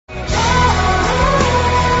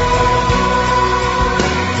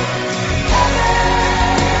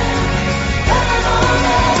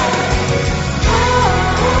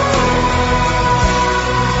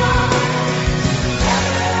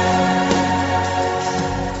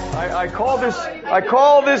I call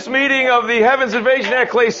this meeting of the Heavens Invasion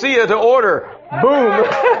Ecclesia to order. Boom.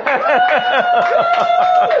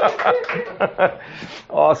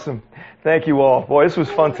 Awesome. Thank you all. Boy, this was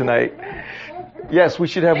fun tonight. Yes, we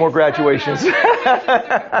should have more graduations.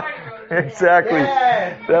 Exactly.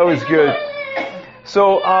 That was good.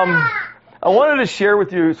 So, I wanted to share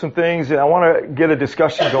with you some things, and I want to get a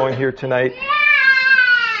discussion going here tonight.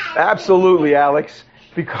 Absolutely, Alex,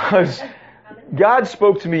 because God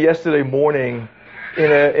spoke to me yesterday morning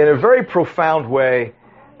in a very profound way,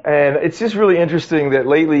 and it's just really interesting that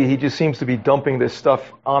lately He just seems to be dumping this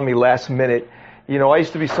stuff on me last minute. You know, I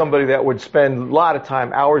used to be somebody that would spend a lot of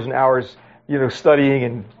time, hours and hours, studying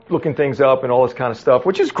and looking things up and all this kind of stuff,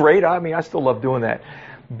 which is great. I mean, I still love doing that.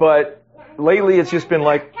 But lately it's just been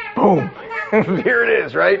like, boom, here it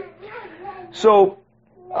is, right? So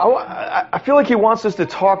I feel like He wants us to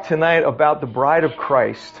talk tonight about the bride of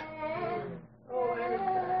Christ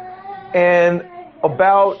and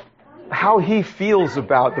about how He feels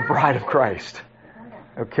about the bride of Christ.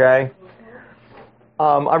 Okay?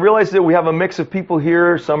 I realize that we have a mix of people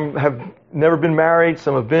here. Some have never been married,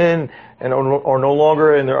 some have been and are no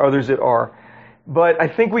longer, and there are others that are. But I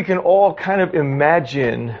think we can all kind of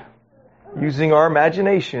imagine, using our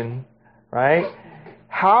imagination, right,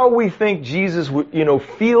 how we think Jesus,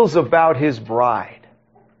 feels about His bride.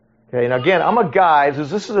 Okay, and again, I'm a guy, so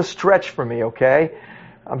this is a stretch for me, okay?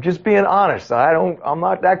 I'm just being honest. I'm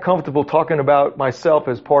not that comfortable talking about myself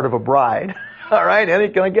as part of a bride. All right?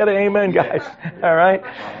 Can I get an amen, guys? All right?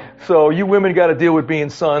 So you women got to deal with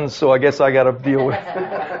being sons, so I guess I got to deal with,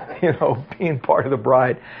 being part of the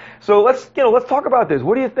bride. So let's talk about this.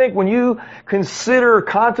 What do you think when you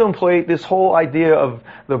contemplate this whole idea of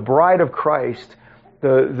the bride of Christ,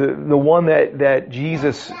 the one that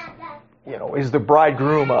Jesus, is the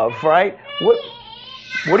bridegroom of, right? What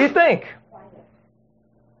do you think?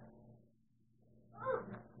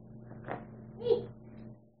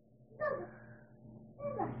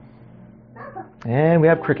 And we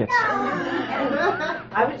have crickets.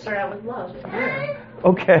 I would start out with love.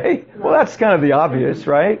 Okay. Well, that's kind of the obvious,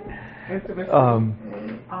 right?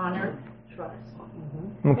 Honor, trust.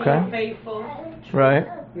 Okay. Being faithful. Right.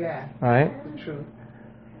 Yeah. Right. True.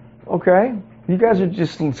 Okay. You guys are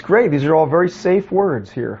it's great. These are all very safe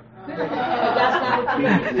words here. But that's not what you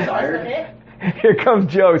desired. Here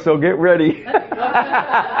comes Joe, so get ready.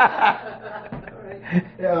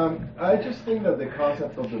 I just think that the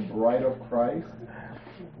concept of the bride of Christ,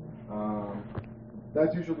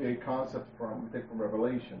 that's usually a concept from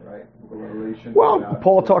Revelation, right? Revelation. Well,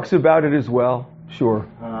 Paul talks about it as well. Sure.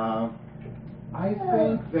 I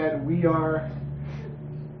think that we are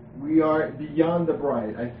beyond the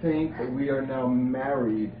bride. I think that we are now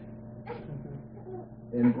married,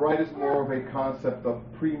 and bride is more of a concept of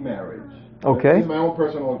pre-marriage. Okay. This is my own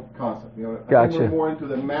personal concept. I think we're more into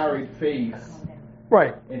the married phase.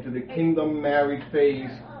 Right. Into the kingdom married phase,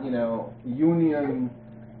 union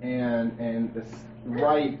and the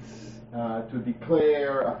rights to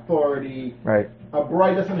declare authority. Right. A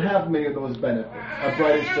bride doesn't have many of those benefits. A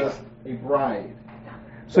bride is just a bride.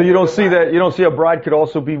 So you don't see a bride could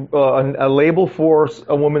also be a label for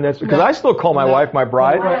a woman that's, because I still call my wife my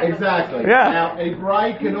bride. Right, exactly. Yeah. Now, a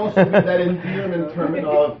bride can also be that endearment term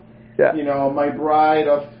of, my bride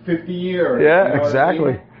of 50 years. Yeah,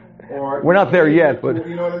 exactly. Or we're not there yet, but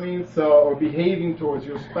you know what I mean. So, or behaving towards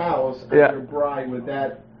your spouse as your bride with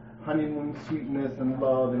that honeymoon sweetness and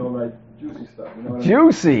love and all that juicy stuff. You know what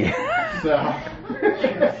juicy. I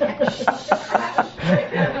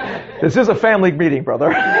mean? This is a family meeting,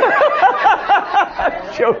 brother.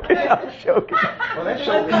 I'm joking.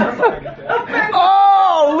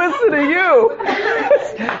 Oh, listen to you.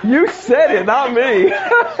 You said it, not me.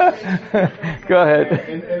 Go ahead.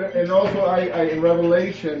 And also, I in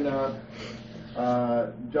Revelation,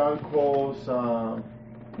 John calls the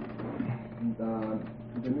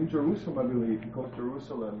New Jerusalem, I believe, he calls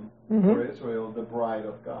Jerusalem or Israel the bride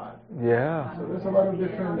of God. Yeah. So there's a lot of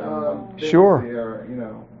different things there,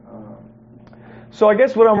 So I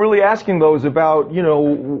guess what I'm really asking, though, is about,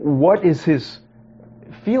 what is his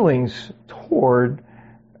feelings toward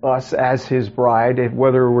us as his bride,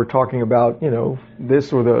 whether we're talking about,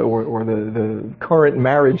 this or the current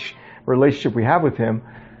marriage relationship we have with him.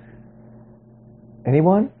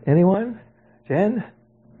 Anyone? Jen?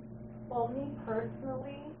 Well, me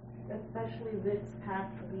personally, especially this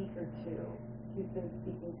past week or two, he's been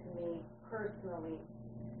speaking to me personally,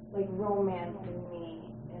 like romancing me,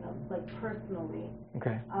 personally.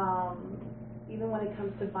 Okay. Even when it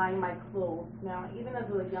comes to buying my clothes. Now, even as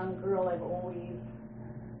a young girl, I've always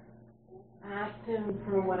asked him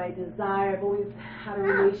for what I desire. I've always had a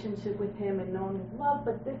relationship with him and known his love,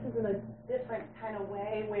 but this is in a different kind of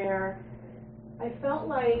way where I felt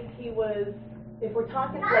like he was, if we're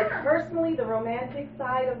talking like personally, the romantic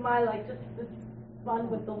side of my, like just this fun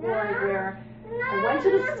with the Lord, where I went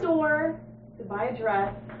to the store to buy a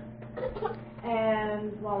dress,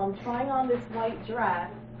 and while I'm trying on this white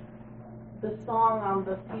dress, the song on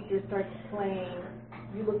the speaker starts playing,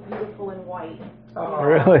 "You Look Beautiful in White." Oh,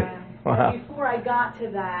 really? Wow. And before I got to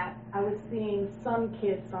that, I was seeing Some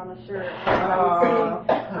Kids on a shirt. I was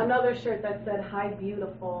seeing another shirt that said "Hi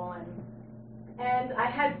Beautiful," and I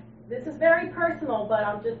had, this is very personal, but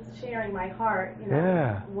I'm just sharing my heart, you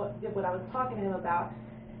know, what I was talking to him about.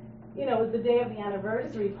 You know, it was the day of the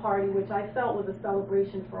anniversary party, which I felt was a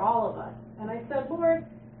celebration for all of us. And I said, Lord,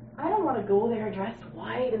 I don't want to go there dressed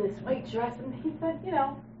white in this white dress. And he said, you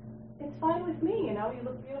know, it's fine with me, you know, you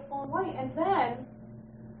look beautiful in white. And then,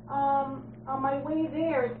 on my way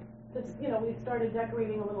there, you know, we started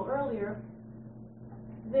decorating a little earlier,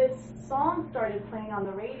 this song started playing on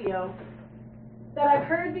the radio that I've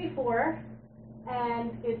heard before,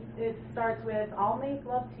 and it starts with, "I'll make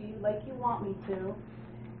love to you like you want me to."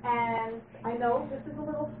 And I know this is a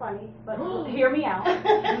little funny, but hear me out.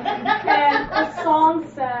 And the song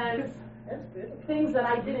says things that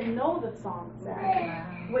I didn't know the song said,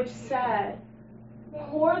 which said,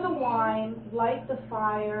 "Pour the wine, light the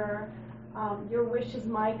fire, your wish is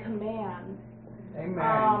my command."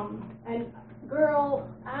 Amen. And girl,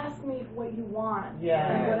 ask me what you want,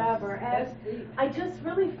 and whatever. And I just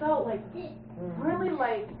really felt like, really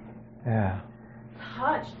like,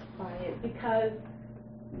 touched by it, because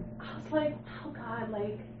I was like, oh God,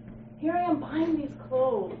 like, here I am buying these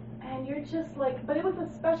clothes, and you're just like, but it was a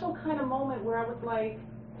special kind of moment where I was like,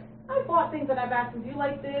 I bought things that I've asked him, do you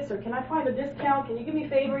like this, or can I find a discount, can you give me a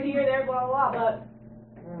favor here, there, blah, blah, blah, but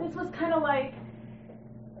this was kind of like,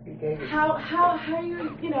 how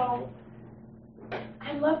you know,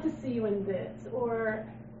 I'd love to see you in this, or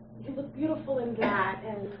you look beautiful in that,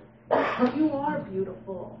 and you are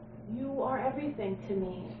beautiful. You are everything to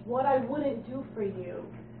me. What I wouldn't do for you,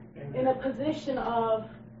 in a position of,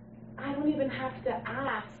 I don't even have to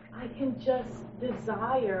ask. I can just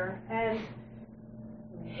desire, and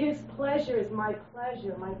his pleasure is my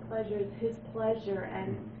pleasure. My pleasure is his pleasure,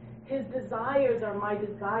 and his desires are my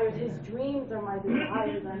desires. His dreams are my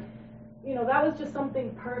desires, and you know, that was just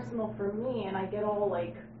something personal for me, and I get all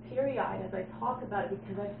like teary-eyed as I talk about it,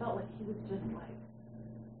 because I felt like he was just like,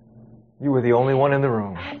 you were the only one in the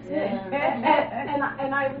room. That's it.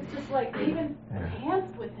 And I was just like, I even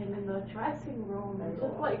danced with him in the dressing room, and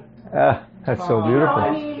just like, that's so beautiful. You know,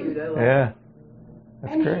 I mean, yeah,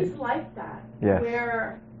 that's and great. he's like that. Yes.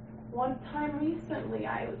 Where one time recently,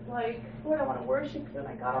 I was like, Lord, I want to worship you, and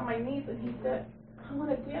I got on my knees, and he said, I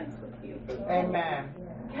want to dance with you. Amen.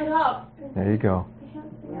 Get up. There you go.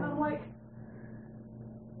 Dancing, and I'm like,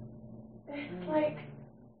 it's like,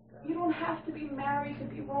 you don't have to be married to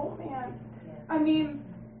be romance. I mean,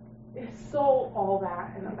 it's so all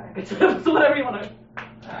that in the back of chips, whatever you want to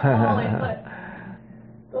call it. But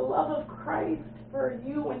the love of Christ for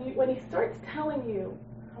you, when he starts telling you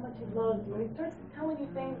how much he loves you, when he starts telling you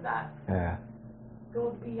things that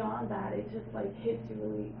goes beyond that, it just like hits you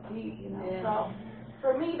really deep, you know. Yeah. So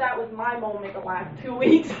for me, that was my moment the last 2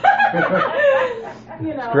 weeks.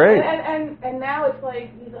 You know, great. And now it's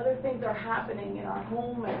like these other things are happening in our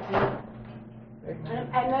home, and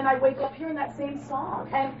then I wake up hearing that same song,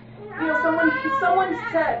 and you know,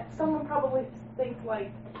 someone probably thinks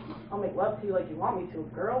like, I'll make love to you like you want me to,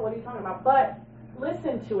 girl. What are you talking about? But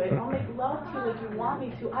listen to it. I'll make love to you like you want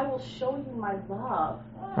me to. I will show you my love.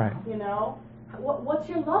 Right. You know, what's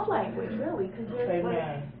your love language really? Because there's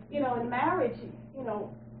like, you know, in marriage, you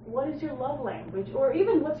know, what is your love language? Or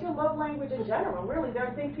even what's your love language in general? Really, there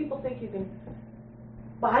are things people think you can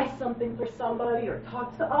buy something for somebody or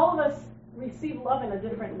talk to. All of us receive love in a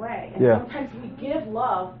different way. And sometimes we give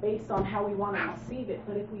love based on how we want to receive it.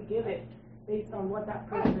 But if we give it based on what that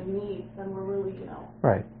person needs, then we're really, you know.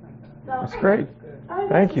 Right. So, that's great.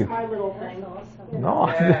 Thank you. My little thing. No,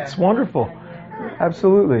 that's wonderful.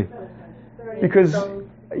 Absolutely. Because,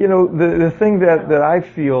 you know, the thing that I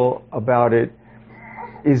feel about it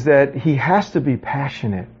is that he has to be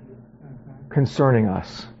passionate concerning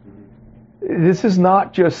us. This is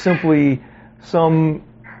not just simply some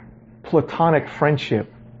platonic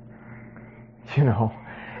friendship. You know,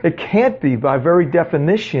 it can't be by very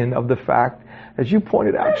definition of the fact, as you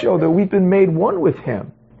pointed out, Joe, that we've been made one with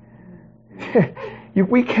him.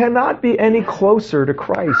 We cannot be any closer to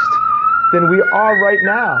Christ than we are right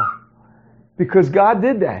now, because God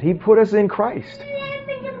did that. He put us in Christ.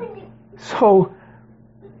 So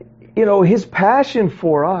His passion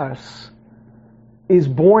for us is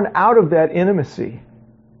born out of that intimacy.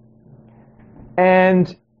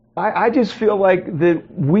 And I just feel like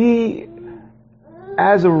that we,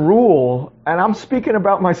 as a rule, and I'm speaking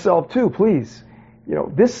about myself too, please,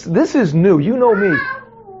 this is new. You know me.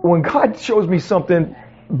 When God shows me something,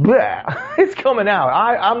 bleh, it's coming out.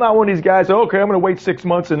 I'm not one of these guys, okay, I'm going to wait 6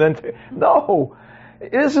 months and then... No.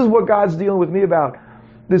 This is what God's dealing with me about.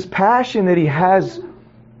 This passion that He has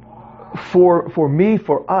for me,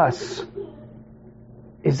 for us.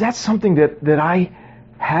 Is that something that I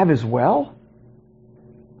have as well?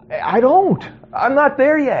 I don't. I'm not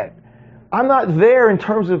there yet. I'm not there in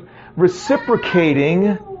terms of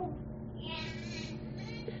reciprocating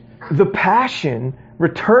the passion,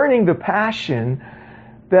 returning the passion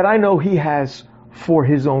that I know He has for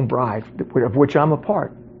His own bride, of which I'm a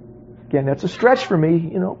part. Again, that's a stretch for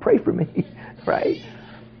me, pray for me, right?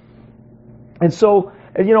 And so,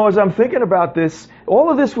 as I'm thinking about this, all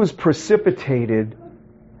of this was precipitated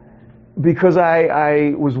because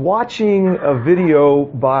I was watching a video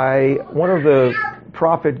by one of the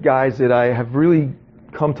prophet guys that I have really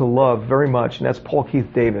come to love very much, and that's Paul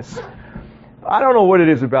Keith Davis. I don't know what it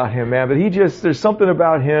is about him, man, but there's something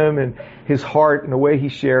about him and his heart and the way he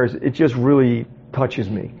shares, it just really touches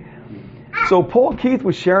me. So Paul Keith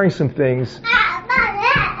was sharing some things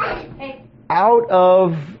out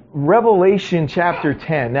of Revelation chapter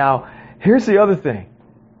 10. Now, here's the other thing.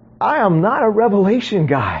 I am not a Revelation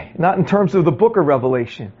guy, not in terms of the book of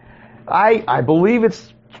Revelation. I believe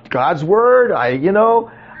it's God's Word.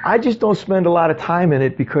 I just don't spend a lot of time in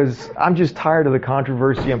it because I'm just tired of the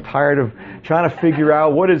controversy. I'm tired of trying to figure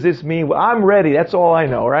out what does this mean. Well, I'm ready. That's all I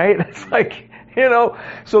know, right? It's like,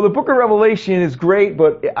 so the book of Revelation is great,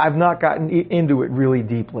 but I've not gotten into it really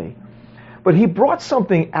deeply. But he brought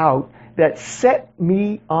something out that set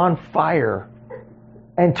me on fire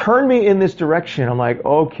and turned me in this direction. I'm like,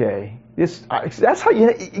 okay, that's how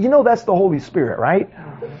that's the Holy Spirit, right?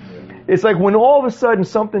 It's like when all of a sudden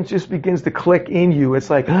something just begins to click in you, it's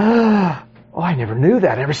like, oh, I never knew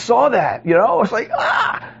that. I never saw that. It's like,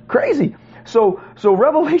 crazy. So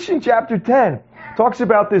Revelation chapter 10 talks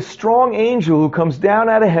about this strong angel who comes down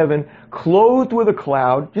out of heaven, clothed with a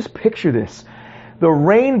cloud. Just picture this. The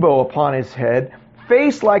rainbow upon his head,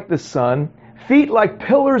 face like the sun, feet like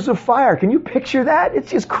pillars of fire. Can you picture that?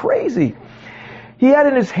 It's just crazy. He had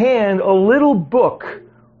in his hand a little book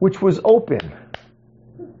which was open.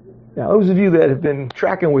 Now, those of you that have been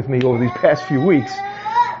tracking with me over these past few weeks,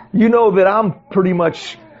 you know that I'm pretty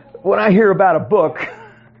much, when I hear about a book,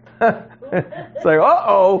 it's like,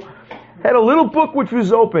 uh-oh. Had a little book which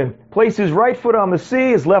was open, placed his right foot on the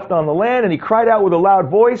sea, his left on the land, and he cried out with a loud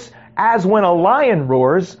voice, as when a lion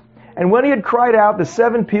roars. And when he had cried out, the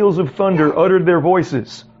 7 peals of thunder uttered their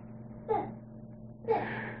voices.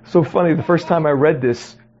 So funny, the first time I read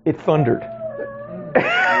this, it thundered.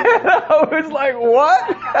 I was like, what?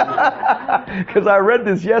 Because I read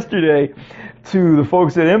this yesterday to the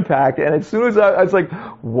folks at Impact, and as soon as I was like,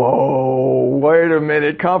 whoa, wait a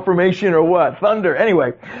minute, confirmation or what? Thunder.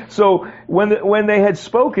 Anyway, so when they had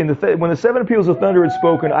spoken, when the 7 peals of thunder had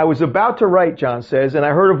spoken, I was about to write, John says, and I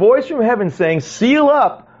heard a voice from heaven saying, seal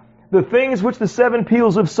up the things which the 7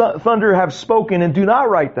 peals of thunder have spoken, and do not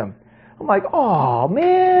write them. I'm like, oh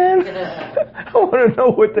man, I want to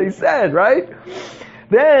know what they said, right?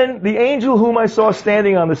 Then the angel whom I saw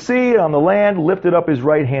standing on the sea and on the land lifted up his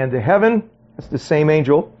right hand to heaven. That's the same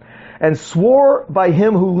angel. And swore by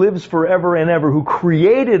him who lives forever and ever, who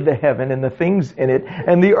created the heaven and the things in it,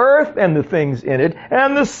 and the earth and the things in it,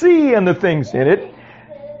 and the sea and the things in it,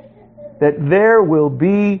 that there will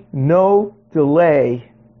be no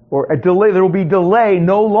delay, there will be delay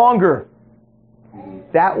no longer.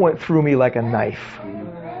 That went through me like a knife.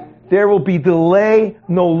 There will be delay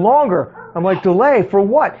no longer. I'm like, delay for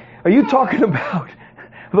what? Are you talking about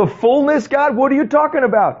the fullness, God? What are you talking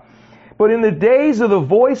about? But in the days of the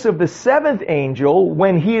voice of the 7th angel,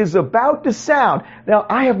 when he is about to sound. Now,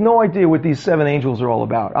 I have no idea what these 7 angels are all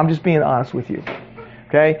about. I'm just being honest with you.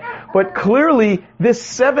 Okay? But clearly, this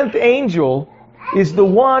 7th angel is the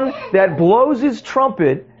one that blows his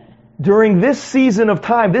trumpet during this season of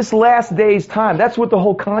time, this last day's time. That's what the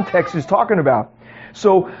whole context is talking about.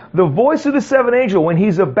 So the voice of the 7th angel, when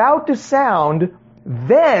he's about to sound,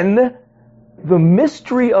 then the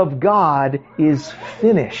mystery of God is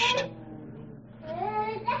finished.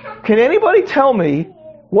 Can anybody tell me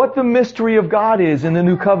what the mystery of God is in the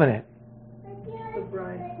new covenant?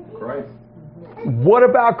 Christ. What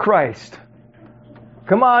about Christ?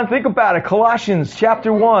 Come on, think about it. Colossians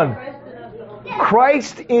chapter 1.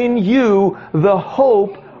 Christ in you, the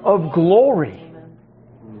hope of glory.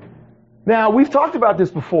 Now, we've talked about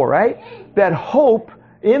this before, right? That hope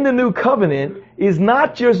in the new covenant is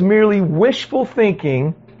not just merely wishful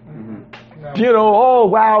thinking. You know, oh,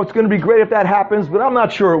 wow, it's going to be great if that happens, but I'm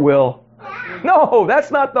not sure it will. No,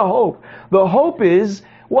 that's not the hope. The hope is,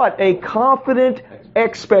 what? A confident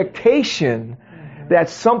expectation that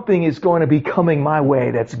something is going to be coming my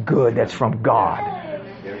way that's good, that's from God.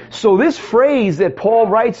 So this phrase that Paul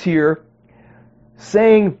writes here,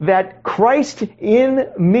 saying that Christ in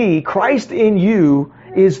me, Christ in you,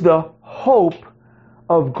 is the hope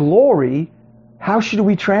of glory, how should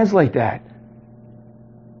we translate that?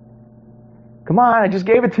 Come on, I just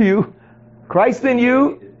gave it to you. Christ in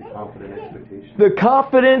you, the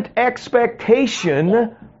confident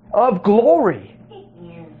expectation of glory.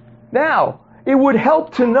 Now, it would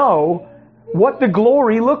help to know what the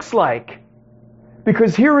glory looks like.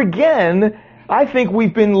 Because here again, I think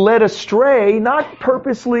we've been led astray, not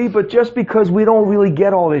purposely, but just because we don't really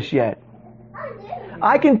get all this yet.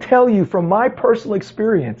 I can tell you from my personal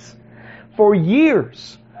experience, for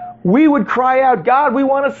years, we would cry out, God, we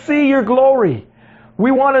want to see your glory.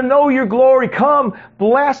 We want to know your glory. Come,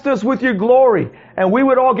 blast us with your glory. And we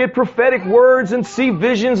would all get prophetic words and see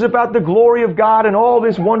visions about the glory of God and all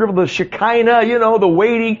this wonderful, the Shekinah, you know, the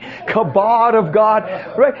weighty kabod of God.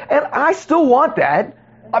 Right? And I still want that.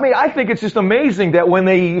 I mean, I think it's just amazing that when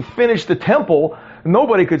they finished the temple,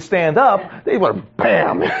 nobody could stand up. They went,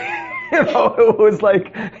 bam! You know, it was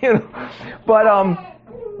like, you know.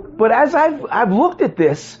 But as I've looked at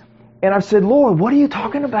this, and I've said, Lord, what are you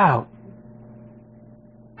talking about?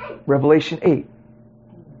 Revelation 8.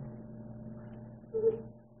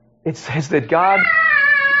 It says that God,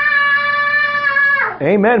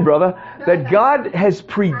 amen, brother, that God has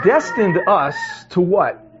predestined us to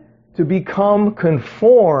what? To become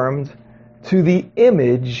conformed to the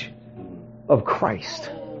image of Christ.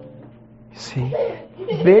 See?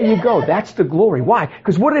 There you go. That's the glory. Why?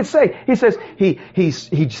 Because what did it say? He says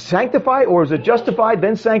he's sanctified, or is it justified,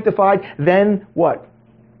 then sanctified, then what?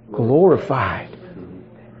 Glorified.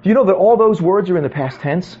 Do you know that all those words are in the past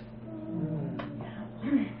tense?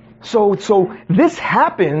 So this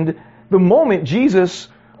happened the moment Jesus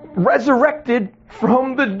resurrected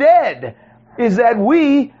from the dead. Is that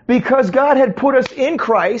we, because God had put us in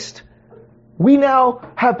Christ, we now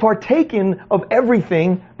have partaken of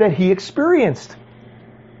everything that He experienced.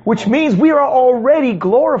 Which means we are already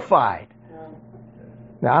glorified.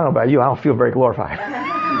 Now, I don't know about you, I don't feel very glorified.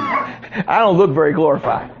 I don't look very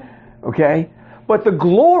glorified. Okay? But the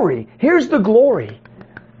glory, here's the glory.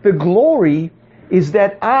 The glory is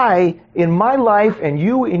that I, in my life, and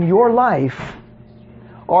you in your life,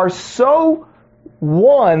 are so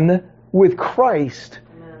one with Christ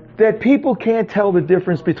that people can't tell the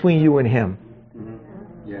difference between you and Him.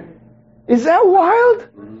 Yeah. Is that wild?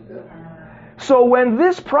 So when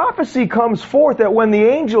this prophecy comes forth, that when the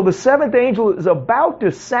angel, the seventh angel, is about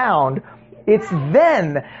to sound, it's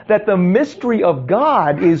then that the mystery of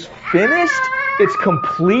God is finished, it's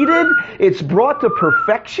completed, it's brought to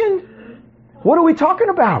perfection. What are we talking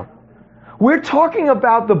about? We're talking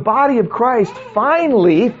about the body of Christ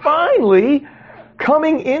finally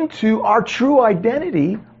coming into our true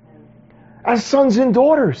identity as sons and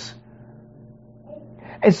daughters.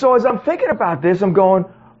 And so as I'm thinking about this, I'm going,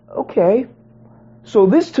 okay, so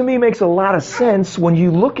this to me makes a lot of sense when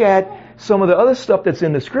you look at some of the other stuff that's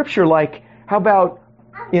in the scripture, like how about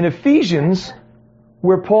in Ephesians,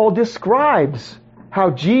 where Paul describes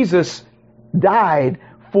how Jesus died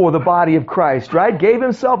for the body of Christ, right? Gave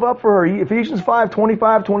himself up for her. Ephesians 5,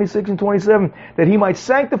 25, 26, and 27, that he might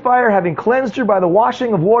sanctify her, having cleansed her by the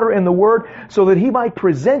washing of water and the word, so that he might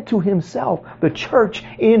present to himself the church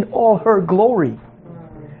in all her glory,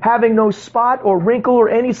 having no spot or wrinkle or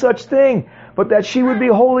any such thing, but that she would be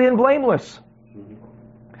holy and blameless.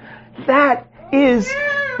 That is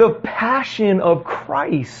the passion of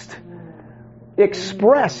Christ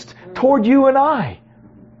expressed toward you and I.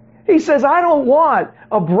 He says, I don't want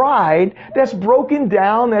a bride that's broken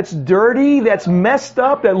down, that's dirty, that's messed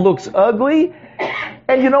up, that looks ugly.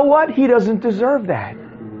 And you know what? He doesn't deserve that.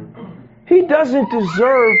 He doesn't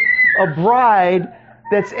deserve a bride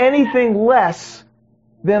that's anything less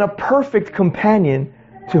than a perfect companion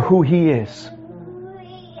to who he is.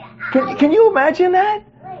 Can you imagine that?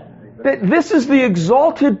 That this is the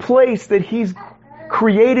exalted place that he's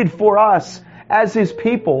created for us as his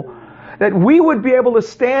people. That we would be able to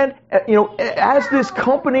stand, as this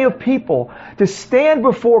company of people, to stand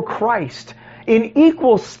before Christ in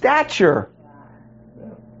equal stature.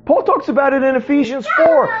 Paul talks about it in Ephesians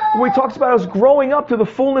 4, where he talks about us growing up to the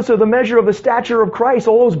fullness of the measure of the stature of Christ.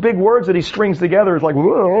 All those big words that he strings together is like,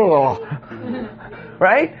 whoa.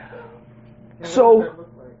 Right? So,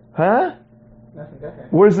 huh? Nothing. Go ahead.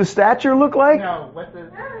 What does the stature look like? No. What does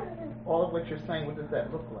all of what you're saying? What does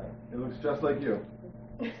that look like? It looks just like you.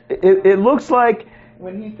 It looks like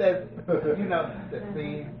When he says, you know, what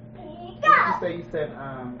did you say? You said,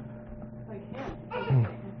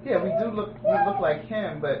 yeah, we look like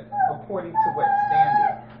him, but according to what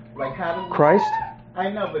standard? Like how do we, Christ. I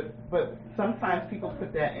know, but sometimes people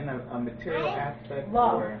put that in a material aspect,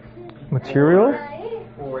 Material?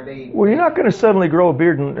 or they. Well, you're not going to suddenly grow a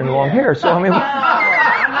beard and long hair, so I mean. No,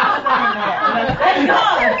 I'm not saying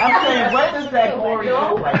that. I'm saying, what does that glory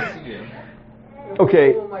look like to you?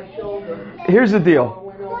 Okay. Here's the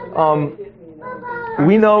deal. I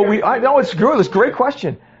know it's good. It's a great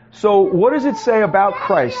question. So, what does it say about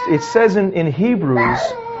Christ? It says in Hebrews,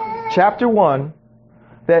 chapter 1,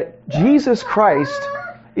 that Jesus Christ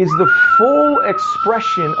is the full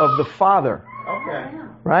expression of the Father. Okay.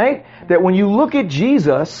 Right? That when you look at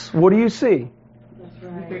Jesus, what do you see?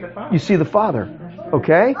 You see the Father.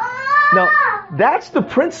 Okay? Now, that's the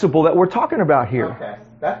principle that we're talking about here. Okay.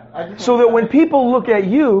 So that when people look at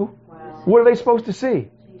you, what are they supposed to see?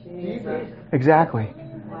 Jesus. Exactly.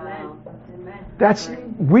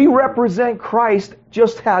 We represent Christ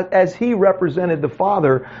just as He represented the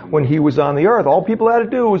Father when He was on the earth. All people had to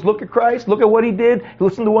do was look at Christ, look at what He did,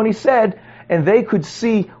 listen to what He said, and they could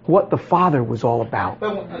see what the Father was all about.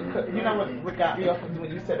 But you know what got me off was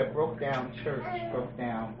when you said a broke down church broke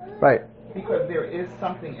down. Right. Because there is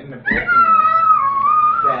something in the brokenness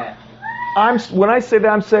that. When I say that,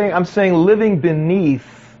 I'm saying living beneath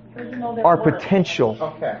our potential.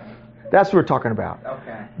 Okay. That's what we're talking about.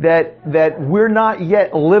 Okay. That we're not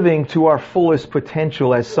yet living to our fullest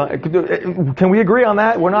potential as can we agree on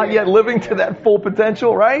that? We're not yet living to that full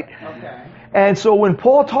potential, right? Okay. And so when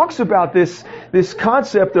Paul talks about this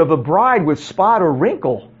concept of a bride with spot or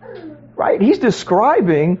wrinkle, right? He's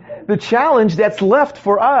describing the challenge that's left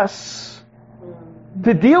for us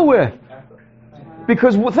to deal with.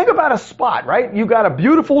 Because think about a spot, right? You got a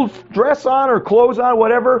beautiful dress on or clothes on,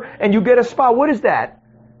 whatever, and you get a spot. What is that?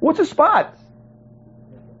 What's a spot?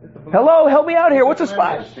 Hello, help me out here. What's a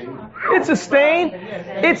spot? It's a stain.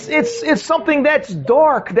 It's something that's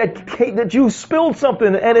dark, that you spilled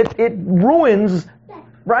something and it ruins,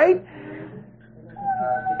 right?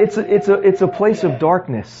 It's a place of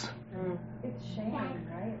darkness. It's shame,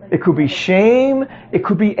 right? It could be shame. It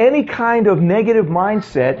could be any kind of negative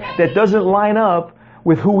mindset that doesn't line up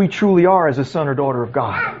with who we truly are as a son or daughter of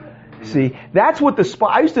God. See, that's what the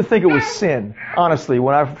spot. I used to think it was sin, honestly.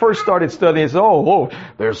 When I first started studying, I said,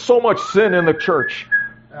 there's so much sin in the church.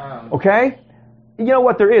 Okay? You know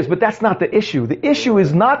what, there is, but that's not the issue. The issue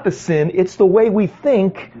is not the sin, it's the way we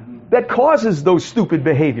think that causes those stupid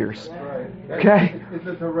behaviors. Okay? It's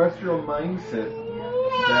a terrestrial mindset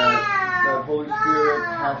that Holy Spirit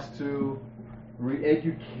has to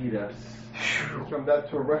re-educate us. It's from that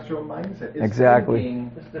terrestrial mindset. It's exactly.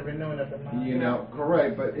 Thinking, it's the renewing of the mind. You know,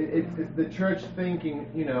 correct. But it's the church thinking,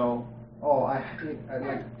 we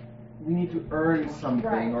need to earn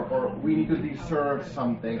something, or we need to deserve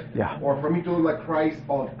something. Yeah. Or for me to look like Christ,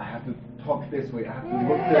 I have to talk this way, I have to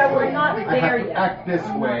look this Yeah, way, we're not I have there to yet. act this We're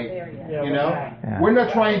not way. there yet. Yeah, You know, Yeah. we're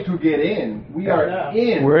not trying to get in. We are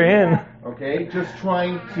in. We're in. Okay, just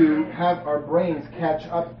trying to have our brains catch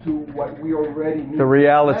up to what we already need. The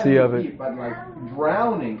reality Not of it. deep, but like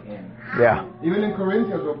drowning in. Yeah. Even in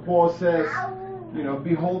Corinthians, where Paul says,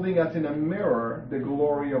 beholding as in a mirror the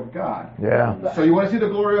glory of God. Yeah. So you want to see the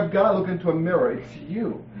glory of God? Look into a mirror. It's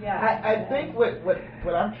you. Yeah. I think what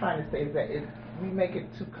I'm trying to say is that we make it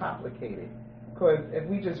too complicated. Because if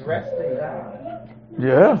we just rest in God,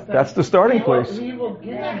 Yeah, that's the starting place. He will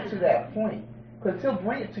get you to that point. Because He'll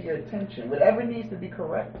bring it to your attention, whatever needs to be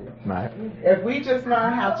corrected. Right. If we just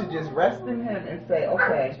learn how to just rest in Him and say,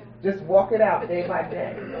 okay, just walk it out day by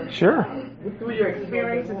day. Sure. Through your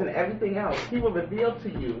experiences and everything else, He will reveal to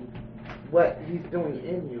you what He's doing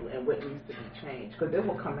in you and what needs to be changed. Because it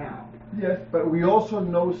will come out. Yes, but we also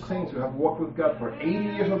know saints who have walked with God for 80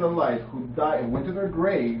 years of their life who died and went to their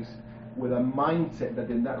graves with a mindset that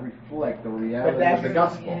did not reflect the reality of the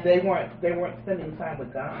gospel. They weren't spending time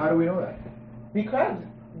with God. How do we know that? Because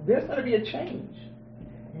there's going to be a change.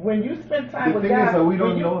 When you spend time The with thing God, is that we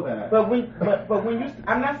don't know that. But when you,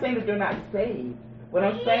 I'm not saying that they're not saved. What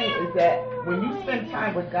I'm saying is that when you spend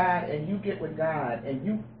time with God and you get with God and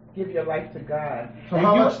you give your life to God, So and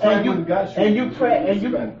how you, much time and you, with God should and you should pray, we and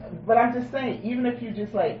you. spend? But I'm just saying, even if you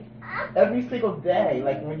just like every single day,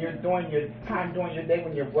 like when you're doing your time during your day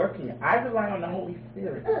when you're working, I rely on the Holy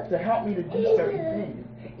Spirit to help me to do certain things.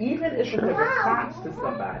 Even if it's a response to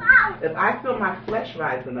somebody. If I feel my flesh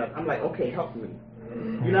rising up, I'm like, okay, help me.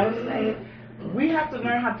 You know what I'm saying? we have to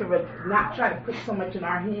learn how to not try to put so much in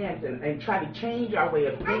our hands and try to change our way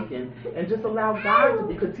of thinking and just allow God to,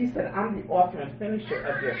 because he said, I'm the author and finisher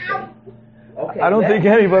of your faith. Okay, I don't think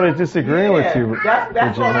anybody's disagreeing with you.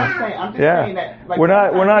 That's what I'm saying. I'm just saying that like, we're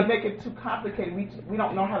not we make it too complicated. We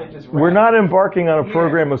don't know how to just We're not embarking on a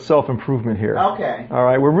program of self-improvement here. Okay. All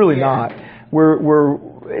right, we're really not. We're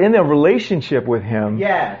in a relationship with him.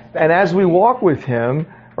 Yes. And as we walk with him,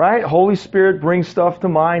 right, Holy Spirit brings stuff to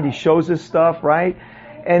mind. He shows us stuff, right?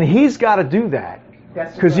 And he's got to do that.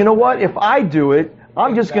 Because you know what? If I do it,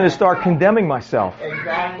 I'm just going to start condemning myself.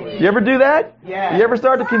 Exactly. You ever do that? Yeah. You ever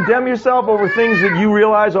start to condemn yourself over things that you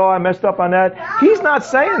realize, oh, I messed up on that? He's not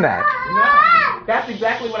saying that. No, that's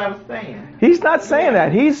exactly what I was saying. He's not saying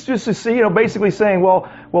that. He's just, basically saying, well,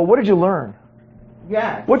 what did you learn?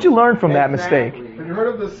 Yes. What'd you learn from that mistake? Have you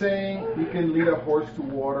heard of the saying, you can lead a horse to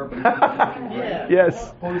water, but Yeah.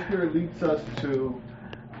 Yes. Holy Spirit leads us to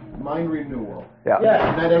mind renewal. Yeah.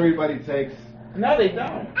 Not everybody takes No, they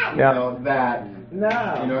don't. you know, that. No.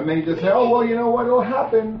 And many just say, oh, well, you know what will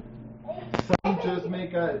happen. Some just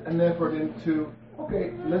make an effort into,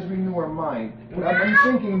 okay, let's renew our mind. But I'm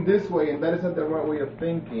thinking this way, and that isn't the right way of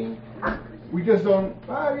thinking. We just don't,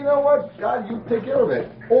 you know what, God, you take care of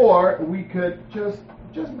it. Or we could just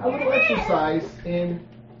a little exercise in,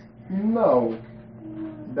 no,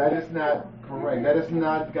 that is not correct. That is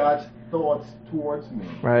not God's thoughts towards me.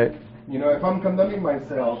 Right. If I'm condemning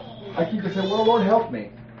myself, I keep just saying, well, Lord, help me.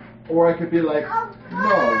 Or I could be like,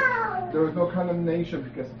 no, there is no condemnation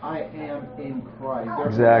because I am in Christ.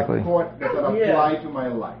 There's Exactly. a thought that apply to my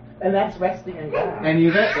life. And that's resting in God. And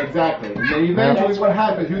exactly. And then eventually what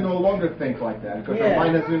happens, you no longer think like that because your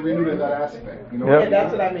mind has been renewed in that aspect. Yeah,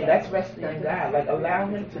 that's what I mean. That's resting in God. Like allow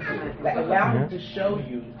him to do it. Like allow him to show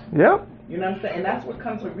you. Yep. You know what I'm saying? And that's what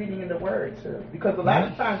comes with reading in the Word too. Because a lot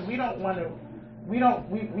of times we don't want to. We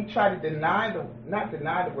try to not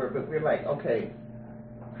deny the Word, but we're like, okay,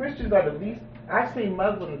 Christians are the least. I've seen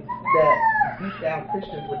Muslims that beat down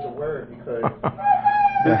Christians with the Word because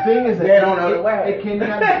the thing is that they don't know the Word.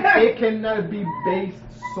 It cannot be based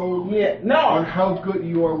solely on how good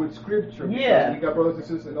you are with Scripture. Because we got brothers and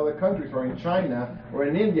sisters in other countries, or in China, or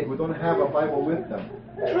in India, who don't have a Bible with them.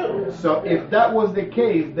 True. So if that was the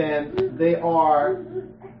case, then they are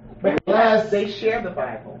less. They share the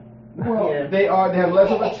Bible. Well, they have less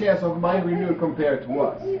of a chance of mind renewal compared to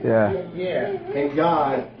us. Yeah. Yeah. And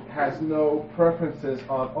God has no preferences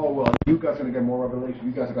on, oh, well, you guys are going to get more revelation,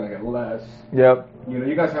 you guys are going to get less. Yep.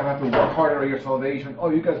 You guys are going to have to work harder on your salvation. Oh,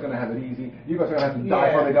 you guys are going to have it easy. You guys are going to have to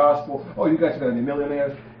die for the gospel. Oh, you guys are going to be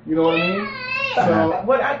millionaires. You know what I mean? So,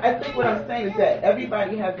 I think what I'm saying is that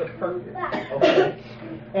everybody has a purpose, okay?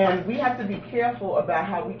 And we have to be careful about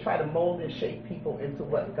how we try to mold and shape people into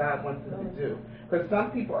what God wants them to do. Because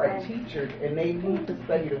some people are teachers and they need to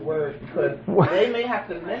study the Word because they may have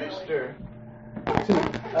to minister to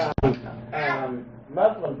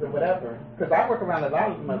Muslims or whatever. Because I work around a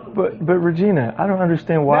lot of Muslims. But Regina, I don't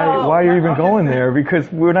understand why you're even going there, because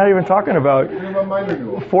we're not even talking about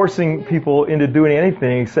forcing people into doing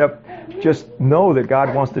anything except just know that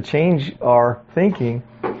God wants to change our thinking,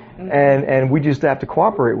 and we just have to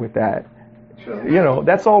cooperate with that. True.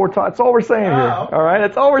 That's all that's all we're saying here. All right,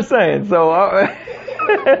 that's all we're saying. So.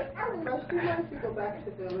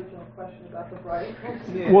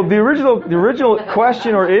 Well, the original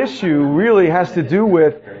question or issue really has to do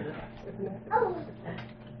with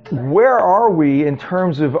where are we in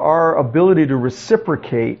terms of our ability to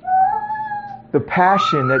reciprocate the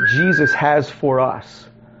passion that Jesus has for us.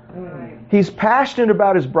 He's passionate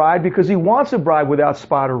about his bride because he wants a bride without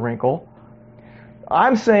spot or wrinkle.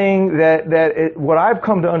 I'm saying that what I've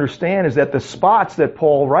come to understand is that the spots that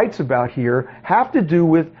Paul writes about here have to do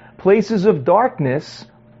with places of darkness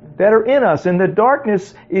that are in us. And the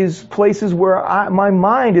darkness is places where my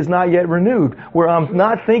mind is not yet renewed, where I'm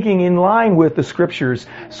not thinking in line with the Scriptures.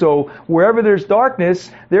 So wherever there's darkness,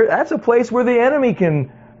 that's a place where the enemy can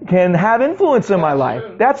have influence in my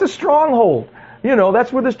life. That's a stronghold.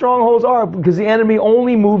 That's where the strongholds are, because the enemy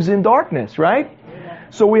only moves in darkness, right?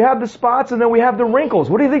 So we have the spots and then we have the wrinkles.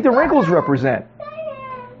 What do you think the wrinkles represent?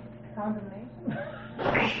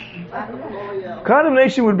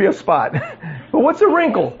 Condemnation would be a spot. But what's a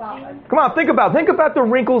wrinkle? Come on, think about the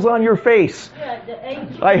wrinkles on your face.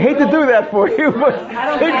 I hate to do that for you, but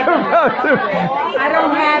think about them. I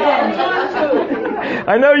don't have any.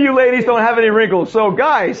 I know you ladies don't have any wrinkles, so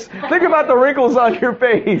guys, think about the wrinkles on your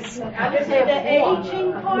face. I just say the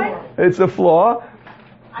aging part. It's a flaw.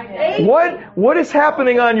 What is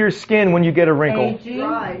happening on your skin when you get a wrinkle? Aging.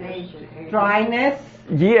 Dryness.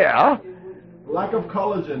 Yeah. Lack of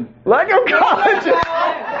collagen. Lack of collagen.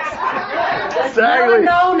 Exactly.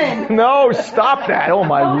 Melatonin. No, stop that. Oh,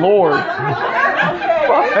 my Lord.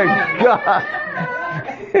 My God.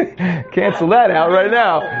 Cancel that out right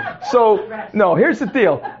now. So, no, here's the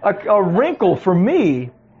deal. A wrinkle for me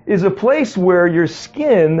is a place where your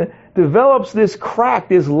skin develops this crack,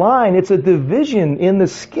 this line. It's a division in the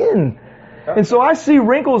skin. And so I see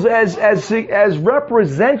wrinkles as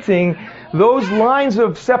representing those lines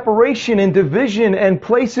of separation and division and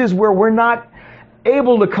places where we're not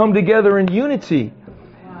able to come together in unity.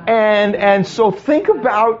 And so think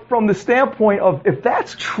about from the standpoint of, if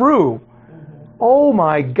that's true, oh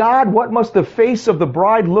my God, what must the face of the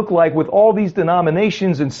bride look like with all these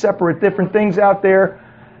denominations and separate different things out there?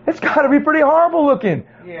 It's got to be pretty horrible looking,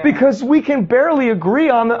 because we can barely agree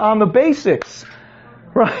on the basics,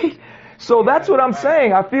 right? So that's what I'm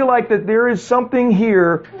saying. I feel like that there is something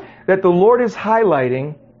here that the Lord is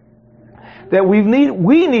highlighting that we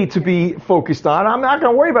need to be focused on. I'm not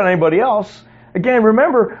going to worry about anybody else. Again,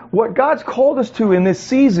 remember, what God's called us to in this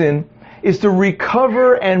season is to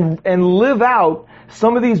recover and live out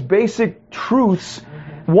some of these basic truths,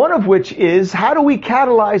 one of which is, how do we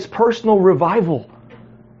catalyze personal revival?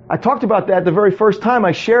 I talked about that the very first time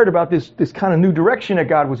I shared about this kind of new direction that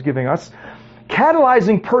God was giving us.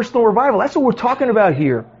 Catalyzing personal revival. That's what we're talking about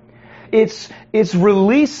here. It's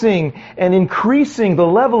releasing and increasing the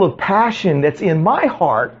level of passion that's in my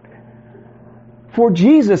heart for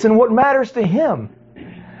Jesus and what matters to Him.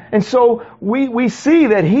 And so we see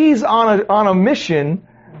that He's on a mission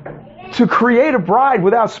to create a bride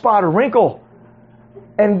without spot or wrinkle.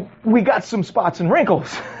 And we got some spots and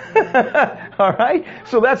wrinkles. All right?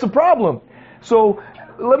 So that's a problem. So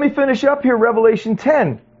let me finish up here, Revelation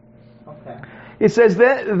 10. Okay. It says,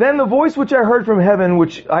 Then the voice which I heard from heaven,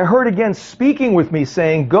 which I heard again speaking with me,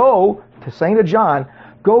 saying, saying to John,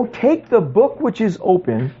 go take the book which is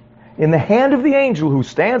open in the hand of the angel who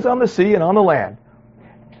stands on the sea and on the land.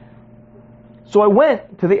 So I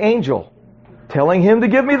went to the angel, telling him to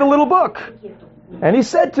give me the little book. And he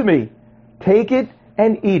said to me, take it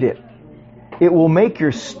and eat it. It will make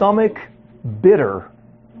your stomach bitter,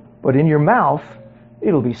 but in your mouth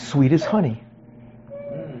it'll be sweet as honey.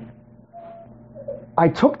 I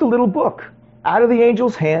took the little book out of the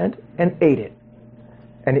angel's hand and ate it.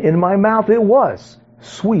 And in my mouth it was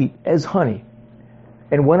sweet as honey.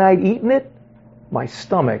 And when I'd eaten it, my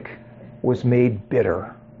stomach was made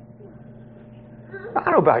bitter. I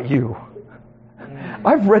don't know about you.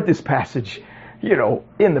 I've read this passage,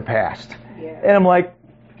 in the past. And I'm like,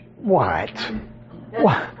 what?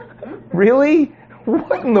 Really?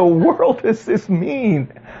 What in the world does this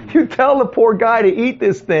mean? You tell the poor guy to eat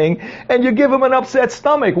this thing, and you give him an upset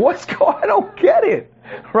stomach. I don't get it.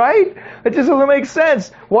 Right? It just doesn't make sense.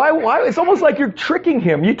 Why? It's almost like you're tricking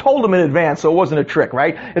him. You told him in advance, so it wasn't a trick,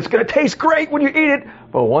 right? It's going to taste great when you eat it,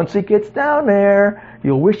 but once it gets down there,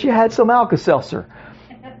 you'll wish you had some Alka-Seltzer.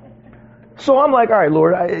 So I'm like, all right,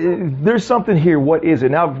 Lord, there's something here. What is it?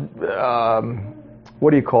 Now, what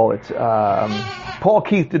do you call it? Paul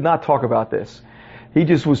Keith did not talk about this. He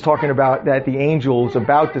just was talking about that the angel's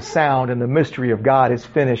about to sound and the mystery of God is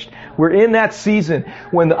finished. We're in that season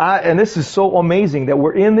and this is so amazing that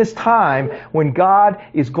we're in this time when God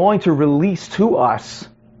is going to release to us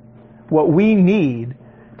what we need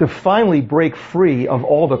to finally break free of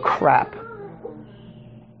all the crap.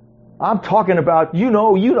 I'm talking about, I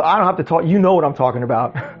don't have to talk, you know what I'm talking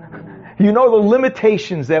about. You know the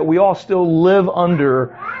limitations that we all still live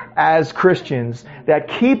under as Christians that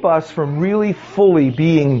keep us from really fully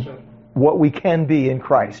being what we can be in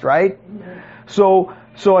Christ, right? So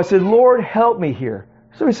I said, Lord, help me here.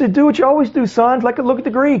 So he said, do what you always do, son. Like, look at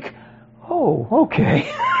the Greek. Oh,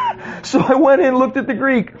 okay. So I went in and looked at the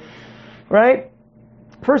Greek, right?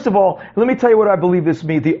 First of all, let me tell you what I believe this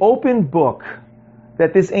means. The open book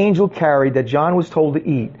that this angel carried that John was told to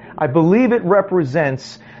eat, I believe it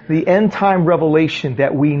represents the end time revelation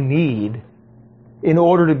that we need in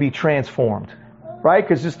order to be transformed. Right?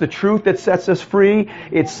 Because it's the truth that sets us free.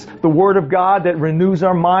 It's the Word of God that renews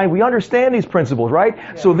our mind. We understand these principles, right?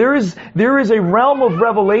 Yeah. So there is a realm of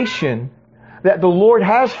revelation that the Lord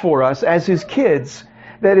has for us as His kids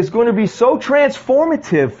that is going to be so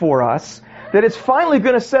transformative for us that it's finally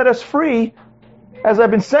going to set us free, as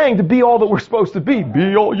I've been saying, to be all that we're supposed to be.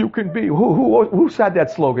 Be all you can be. Who said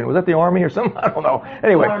that slogan? Was that the Army or something? I don't know.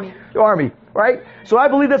 Anyway, the Army, right? So I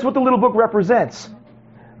believe that's what the little book represents.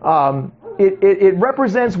 It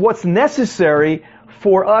represents what's necessary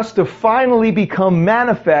for us to finally become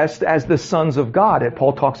manifest as the sons of God that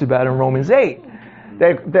Paul talks about in Romans 8.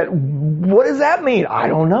 That what does that mean? I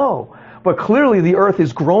don't know. But clearly the earth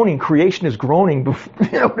is groaning, creation is groaning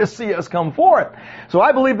to see us come forth. So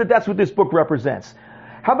I believe that that's what this book represents.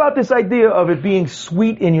 How about this idea of it being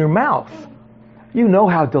sweet in your mouth? You know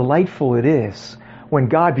how delightful it is when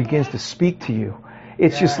God begins to speak to you.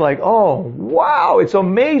 It's just like, oh, wow, it's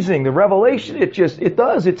amazing. The revelation,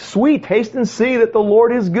 it's sweet. Taste and see that the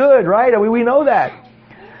Lord is good, right? I mean, we know that.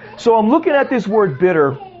 So I'm looking at this word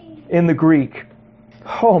bitter in the Greek.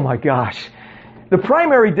 Oh my gosh. The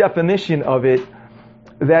primary definition of it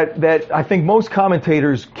that I think most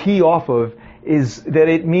commentators key off of is that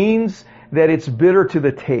it means that it's bitter to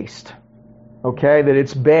the taste. Okay? That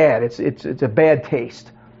it's bad. It's a bad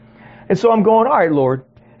taste. And so I'm going, all right, Lord,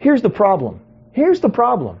 here's the problem. Here's the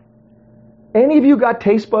problem. Any of you got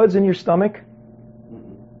taste buds in your stomach?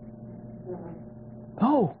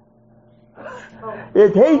 Oh.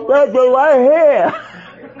 The taste buds are right here.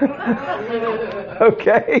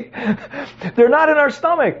 Okay? They're not in our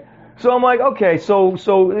stomach. So I'm like, okay, so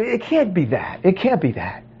it can't be that. It can't be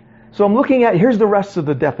that. So I'm looking at, here's the rest of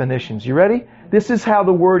the definitions. You ready? This is how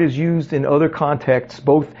the word is used in other contexts,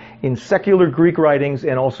 both in secular Greek writings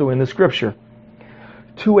and also in the scripture.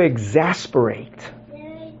 To exasperate,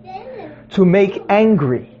 to make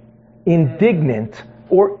angry, indignant,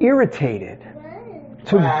 or irritated,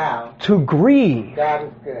 to grieve. God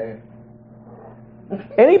is good.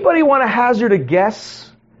 Anybody want to hazard a guess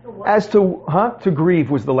as to, to grieve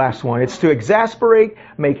was the last one. It's to exasperate,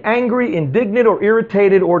 make angry, indignant, or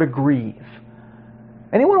irritated, or to grieve.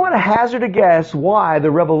 Anyone want to hazard a guess why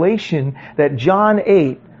the revelation that John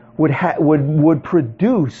 8 would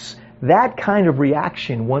produce that kind of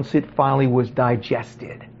reaction once it finally was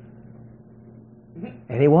digested?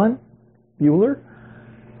 Anyone? Bueller?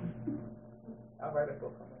 I'll write a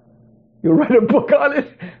book on it. You'll write a book on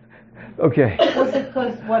it? Okay. Was it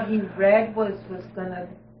because what he read was gonna,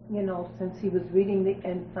 since he was reading the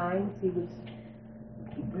end signs, he was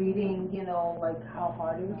reading, like how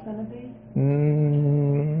hard it was gonna be?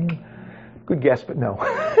 Good guess, but no.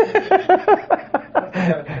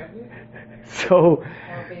 So,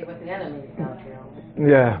 With the enemies out there.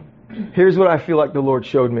 yeah. Here's what I feel like the Lord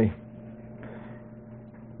showed me.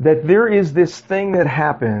 That there is this thing that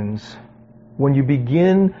happens when you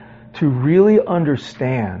begin to really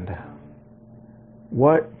understand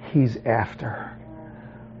what He's after,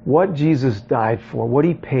 what Jesus died for, what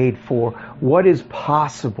He paid for, what is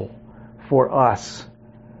possible for us.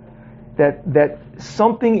 That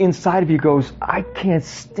something inside of you goes, I can't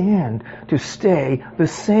stand to stay the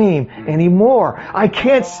same anymore. I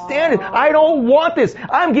can't stand it. I don't want this.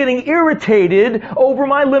 I'm getting irritated over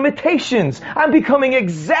my limitations. I'm becoming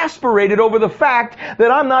exasperated over the fact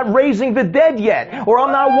that I'm not raising the dead yet, or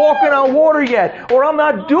I'm not walking on water yet, or I'm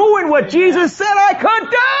not doing what Jesus said I could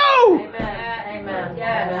do. Amen.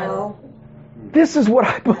 Yes. This is what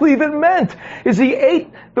I believe it meant. Is He ate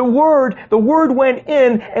the word went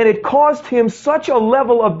in, and it caused Him such a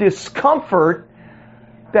level of discomfort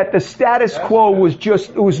that the status quo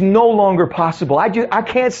was no longer possible. I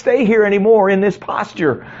can't stay here anymore in this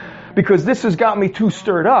posture because this has got me too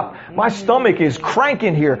stirred up. My stomach is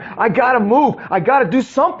cranking here. I gotta move. I gotta do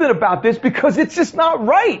something about this because it's just not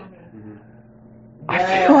right.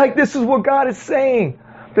 I feel like this is what God is saying.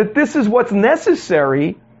 That this is what's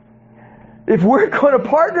necessary if we're going to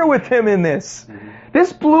partner with Him in this.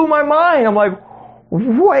 This blew my mind. I'm like,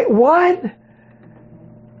 wait, what?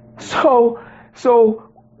 So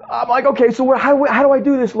I'm like, okay, so how do I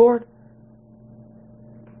do this, Lord?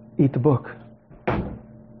 Eat the book.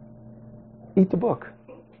 Eat the book.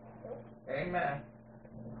 Amen.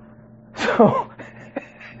 So,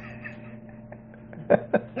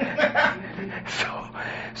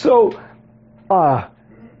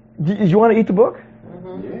 you want to eat the book?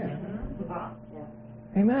 Yeah.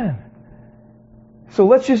 Amen. So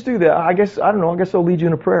let's just do that. I guess I'll lead you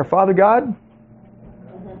in a prayer. Father God,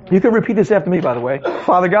 you can repeat this after me, by the way.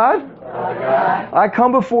 Father God, I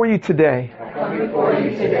come before you today.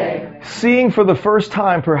 Seeing for the first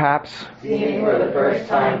time, perhaps, the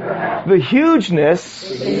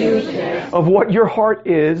hugeness of what your heart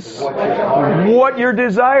is, what your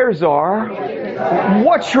desires are,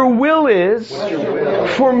 what your will is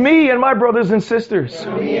for me and my brothers and sisters.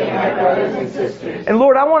 And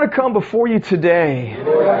Lord, I want to come before you today,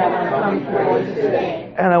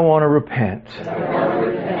 and I want to repent.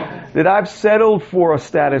 That I've settled for a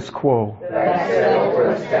status quo.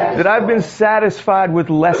 That I've been satisfied with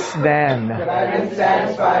less than. And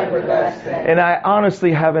I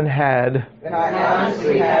honestly haven't had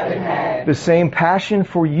the same passion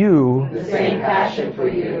for you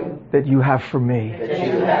that you have for me.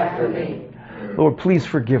 Lord, please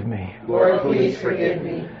forgive me.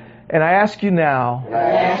 And I ask you now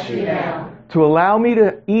to allow me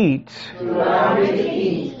to eat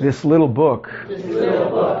this little book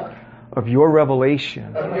of your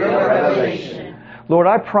revelation. Lord,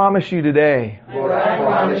 I promise you today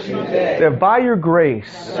that by your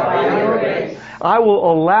grace, I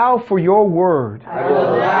will allow for your word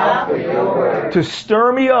to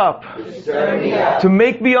stir me up, to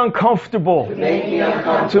make me uncomfortable,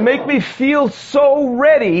 to make me feel so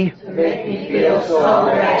ready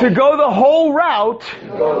to go the whole route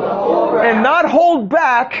and not hold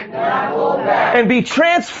back and be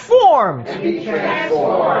transformed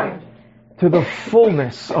to the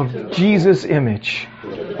fullness of Jesus' image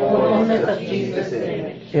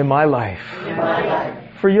in my life.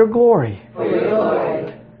 For your glory.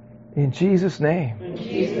 In Jesus' name.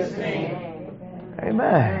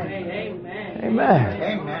 Amen.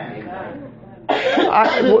 Amen.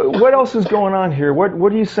 What else is going on here? What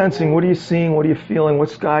are you sensing? What are you seeing? What are you feeling?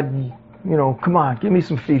 What's God, come on, give me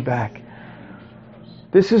some feedback.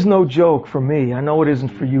 This is no joke for me. I know it isn't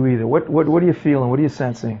for you either. What are you feeling? What are you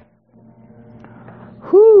sensing?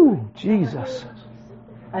 Whoo, Jesus.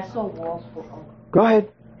 I saw walls. Go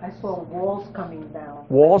ahead. I saw walls coming down.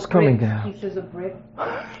 Walls coming bricks, down. Pieces of brick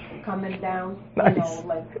coming down. Nice.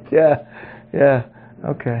 Yeah.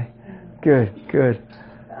 Okay. Good.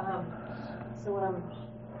 So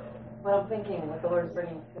what I'm thinking, what the Lord's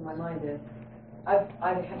bringing to my mind is, I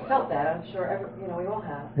have felt that. I'm sure we all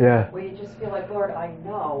have. Yeah. Where you just feel like, Lord, I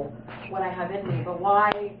know what I have in me, but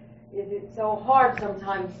why is it so hard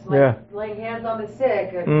sometimes, laying hands on the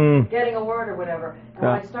sick, or getting a word or whatever? And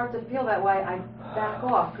when I start to feel that way, I back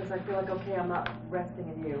off because I feel like, okay, I'm not resting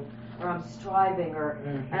in you, or I'm striving,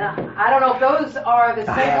 and I don't know if those are the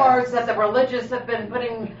same words that the religious have been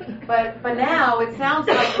putting, but now it sounds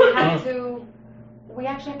like we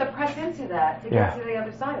actually have to press into that to get to the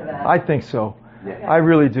other side of that. I think so. Yeah. I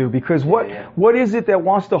really do, because what is it that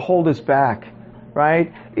wants to hold us back?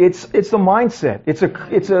 Right? It's the mindset. It's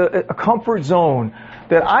a comfort zone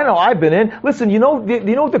that I know I've been in. Listen, you know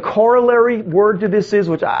what the corollary word to this is,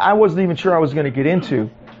 which I wasn't even sure I was going to get into.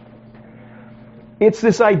 It's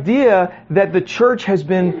this idea that the church has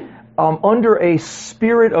been under a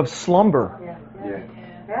spirit of slumber.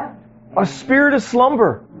 Yeah. A spirit of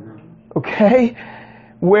slumber. Okay?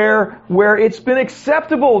 Where it's been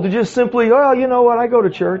acceptable to just simply, you know what, I go to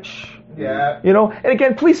church. Yeah. And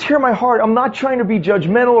again, please hear my heart. I'm not trying to be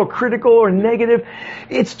judgmental or critical or negative.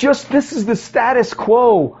 It's just, this is the status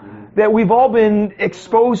quo that we've all been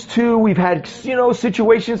exposed to. We've had,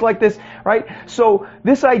 situations like this, right? So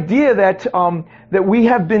this idea that we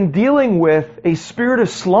have been dealing with a spirit of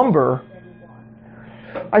slumber,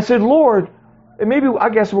 I said, Lord, and I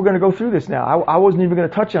guess we're going to go through this now. I wasn't even going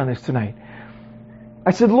to touch on this tonight.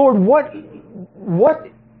 I said, Lord, what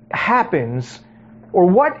happens, or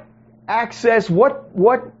what access, what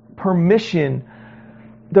permission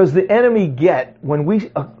does the enemy get when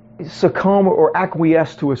we succumb or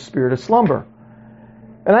acquiesce to a spirit of slumber?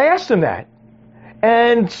 And I asked him that.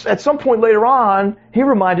 And at some point later on, he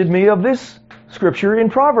reminded me of this scripture in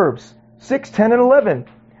Proverbs 6, 10, and 11.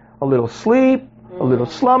 A little sleep, a little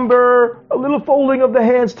slumber, a little folding of the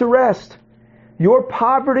hands to rest. Your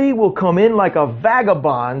poverty will come in like a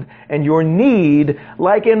vagabond, and your need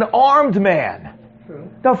like an armed man.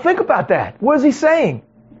 Now think about that. What is he saying?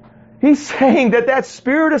 He's saying that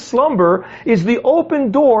spirit of slumber is the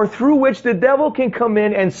open door through which the devil can come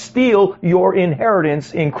in and steal your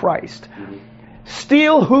inheritance in Christ.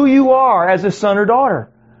 Steal who you are as a son or daughter.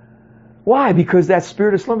 Why? Because that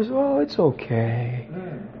spirit of slumber says, it's okay.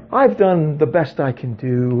 I've done the best I can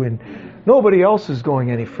do, and nobody else is going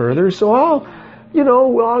any further, so I'll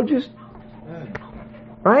just...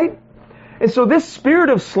 Right? And so this spirit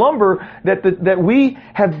of slumber that we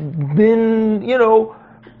have been,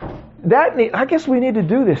 I guess we need to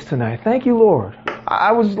do this tonight. Thank you, Lord.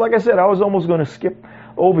 I was almost going to skip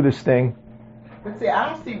over this thing. But see, I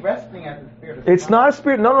don't see resting as a spirit of It's not a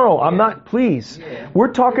spirit. No. I'm not. Please. Yeah.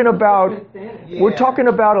 We're talking about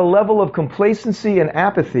a level of complacency and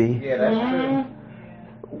apathy. Yeah, that's true.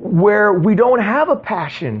 Where we don't have a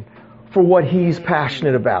passion for what He's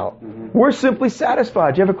passionate about. We're simply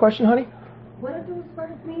satisfied. Do you have a question, honey? What do those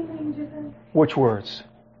words mean that you just said? Which words?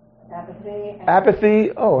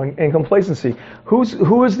 Apathy. And complacency.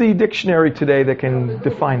 Who is the dictionary today that can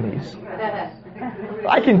define these?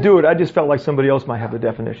 I can do it. I just felt like somebody else might have the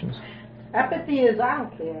definitions. Apathy is I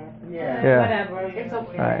don't care. Yeah. Whatever. It's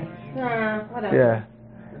okay. Right. Whatever. Yeah.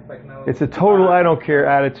 It's a total I don't care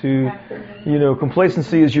attitude.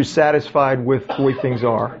 Complacency is you're satisfied with the way things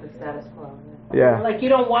are. Yeah. Like you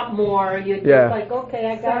don't want more. You're just like,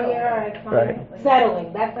 okay, I got here. All right, fine. Right.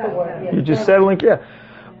 Settling. That's the word. You're just settling. Yeah.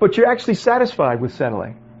 But you're actually satisfied with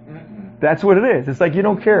settling. That's what it is. It's like you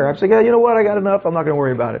don't care. I'm saying, you know what? I got enough. I'm not going to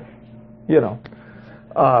worry about it.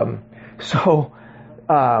 So,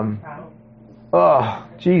 oh,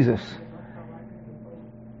 Jesus.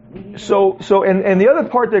 So, and the other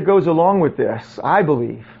part that goes along with this, I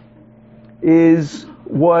believe, is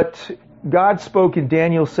what God spoke in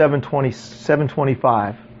Daniel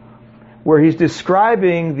 7:25, where He's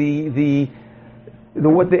describing the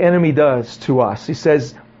what the enemy does to us. He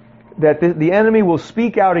says that the enemy will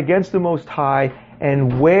speak out against the Most High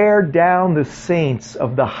and wear down the saints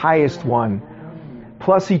of the Highest One.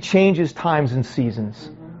 Plus, he changes times and seasons.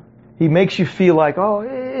 He makes you feel like, oh,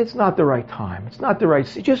 it's not the right time. It's not the right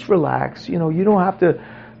season. Just relax. You don't have to,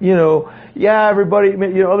 yeah, everybody,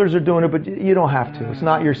 others are doing it, but you don't have to. It's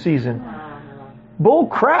not your season. Bull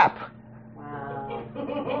crap.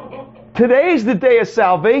 Today's the day of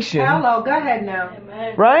salvation. Hello, go ahead now.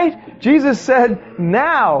 Right? Jesus said,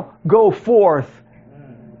 now go forth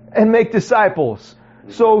and make disciples.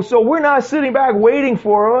 So we're not sitting back waiting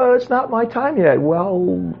for, it's not my time yet.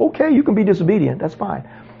 Well, okay, you can be disobedient. That's fine.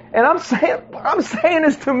 And I'm saying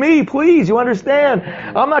this to me, please, you understand.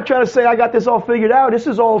 I'm not trying to say I got this all figured out. This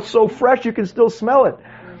is all so fresh you can still smell it.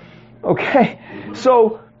 Okay?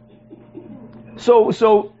 So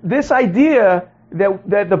this idea that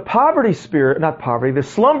the the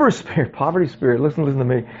slumber spirit, poverty spirit, listen to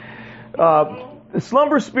me. The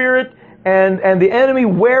slumber spirit and the enemy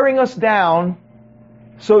wearing us down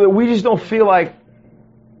so that we just don't feel like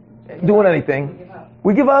doing anything.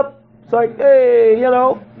 We give up. It's like, hey,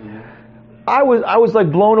 I was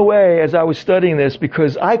like blown away as I was studying this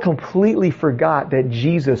because I completely forgot that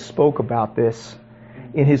Jesus spoke about this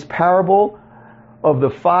in His parable of the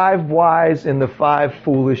 5 wise and the 5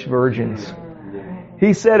 foolish virgins.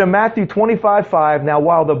 He said in Matthew 25:5, now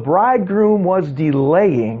while the bridegroom was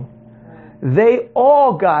delaying, they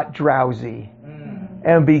all got drowsy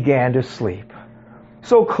and began to sleep.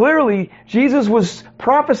 So clearly, Jesus was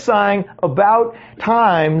prophesying about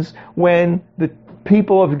times when the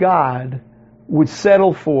people of God would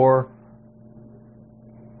settle for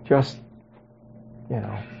just,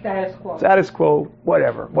 status quo,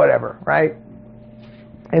 whatever, right?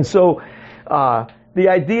 And so, the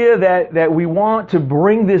idea that we want to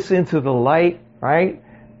bring this into the light, right,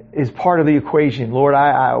 is part of the equation. Lord,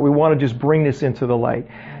 we want to just bring this into the light.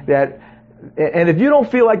 And if you don't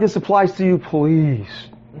feel like this applies to you, please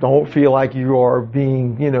don't feel like you are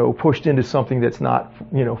being, pushed into something that's not,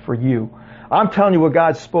 for you. I'm telling you what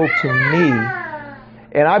God spoke to me,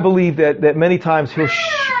 and I believe that many times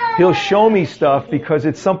He'll show me stuff because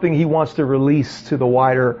it's something He wants to release to the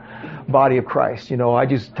wider body of Christ. I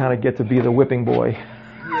just kind of get to be the whipping boy,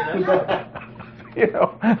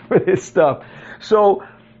 for this stuff. So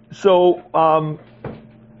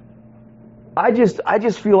I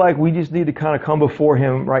just feel like we just need to kind of come before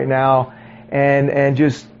Him right now and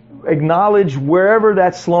just acknowledge wherever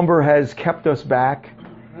that slumber has kept us back.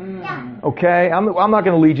 Okay, I'm not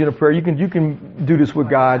going to lead you in a prayer. You can do this with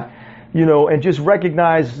God, and just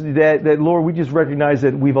recognize that Lord, we just recognize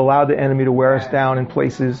that we've allowed the enemy to wear us down in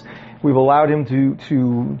places. We've allowed him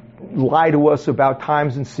to lie to us about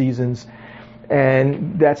times and seasons,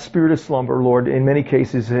 and that spirit of slumber, Lord, in many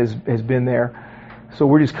cases has been there. So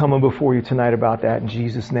we're just coming before you tonight about that in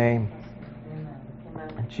Jesus' name.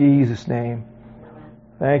 In Jesus' name.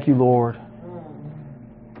 Thank you, Lord.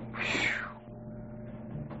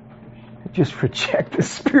 Just reject the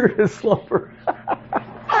spirit of slumber.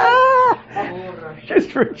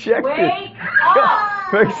 Just reject it.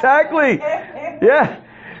 Exactly. Yeah.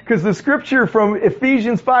 Because the scripture from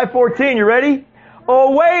Ephesians 5:14, you ready?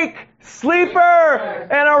 Awake, sleeper,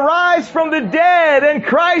 and arise from the dead, and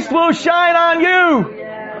Christ will shine on you.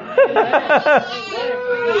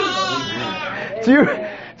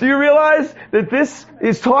 Do you realize that this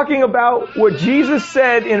is talking about what Jesus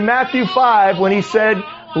said in Matthew 5 when He said,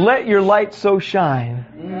 let your light so shine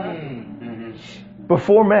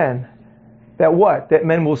before men that what? That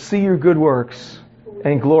men will see your good works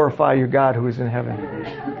and glorify your God who is in heaven.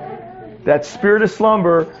 That spirit of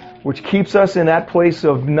slumber, which keeps us in that place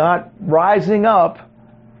of not rising up,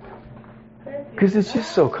 because it's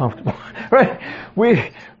just so comfortable, right?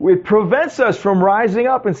 It prevents us from rising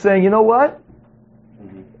up and saying, you know what?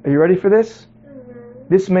 Are you ready for this?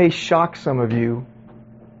 This may shock some of you.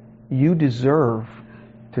 You deserve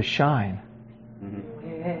to shine.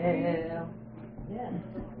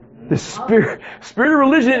 The spirit of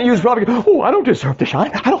religion in you is probably, I don't deserve to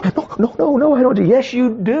shine. No, I don't. Yes,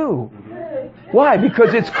 you do. Why?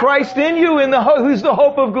 Because it's Christ in you, who's the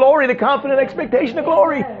hope of glory, the confident expectation of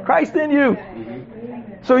glory. Christ in you.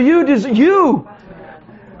 So you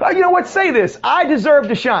know what? Say this. I deserve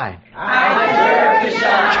to shine. I deserve to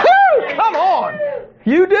shine. Come on.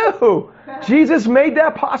 You do. Jesus made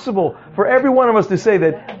that possible for every one of us to say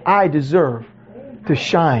that I deserve to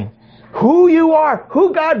shine. Who you are,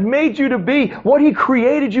 who God made you to be, what He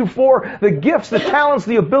created you for, the gifts, the talents,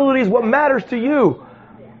 the abilities, what matters to you.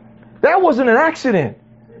 That wasn't an accident.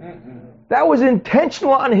 That was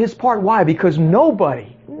intentional on His part. Why? Because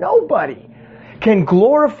nobody can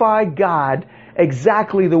glorify God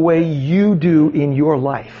exactly the way you do in your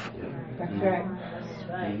life. That's right. That's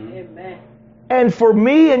right. Amen. And for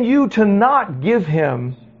me and you to not give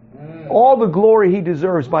Him all the glory He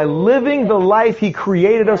deserves by living the life He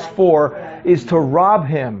created us for is to rob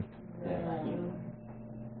Him.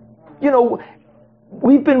 You know,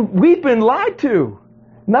 we've been lied to.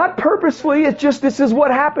 Not purposefully, it's just this is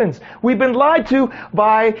what happens. We've been lied to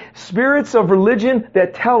by spirits of religion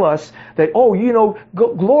that tell us that, oh, you know,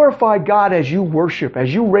 glorify God as you worship,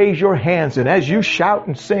 as you raise your hands and as you shout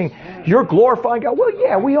and sing. You're glorifying God. Well,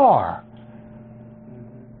 yeah, we are.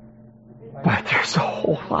 But there's a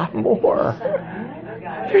whole lot more.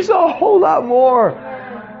 There's a whole lot more.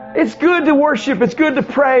 It's good to worship. It's good to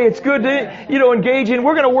pray. It's good to, engage in.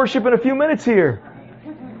 We're going to worship in a few minutes here.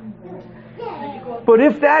 But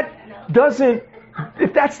if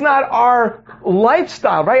that's not our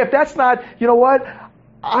lifestyle, right? If that's not,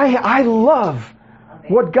 I love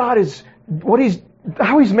what God is,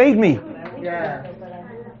 how He's made me. Yeah.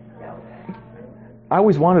 I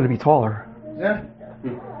always wanted to be taller. Yeah.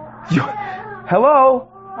 Hello?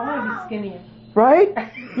 I want to be skinnier. Right?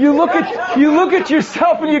 You look at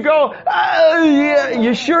yourself and you go, oh, yeah,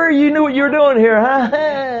 you sure you knew what you were doing here,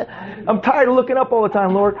 huh? I'm tired of looking up all the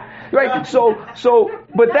time, Lord. Right? So,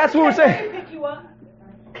 but that's what we're saying.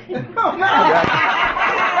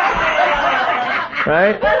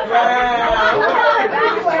 Right?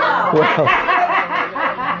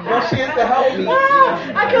 Well, she has to help me.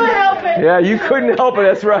 I couldn't help it. Yeah, you couldn't help it.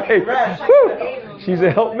 That's right. Whew. She's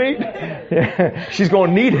a helpmate. Yeah. She's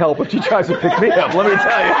going to need help if she tries to pick me up. Let me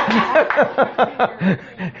tell you.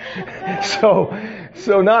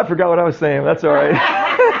 So now I forgot what I was saying. That's all right.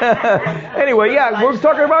 Anyway, yeah, we're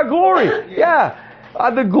talking about glory. Yeah,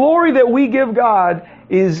 the glory that we give God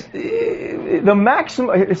is the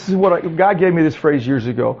maximum. This is what God gave me this phrase years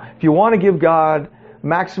ago. If you want to give God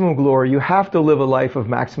maximum glory, you have to live a life of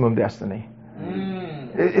maximum destiny.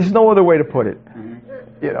 There's no other way to put it.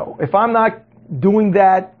 If I'm not doing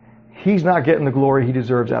that, He's not getting the glory He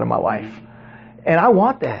deserves out of my life. And I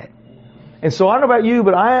want that. And so I don't know about you,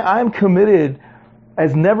 but I'm committed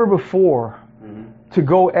as never before to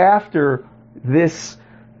go after this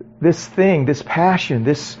thing, this passion,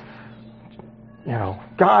 this,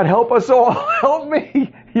 God help us all, help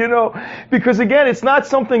me, because again, it's not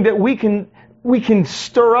something that we can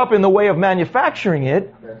stir up in the way of manufacturing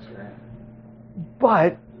it. That's right.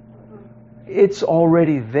 But it's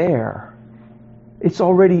already there. It's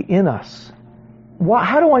already in us.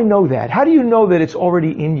 How do I know that? How do you know that it's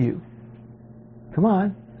already in you? Come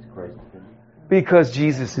on. Because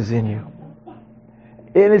Jesus is in you.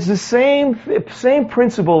 And it's the same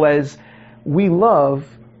principle as we love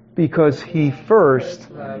because He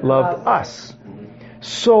first loved us.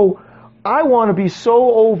 So I want to be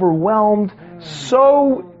so overwhelmed,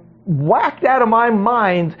 so whacked out of my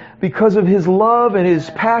mind because of His love and His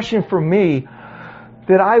passion for me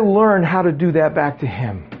that I learn how to do that back to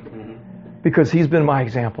Him. Because He's been my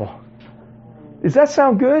example. Does that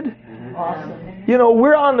sound good? Awesome.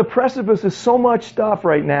 We're on the precipice of so much stuff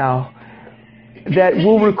right now that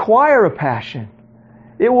will require a passion.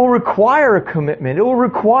 It will require a commitment. It will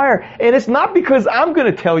require, and it's not because I'm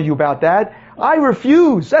going to tell you about that. I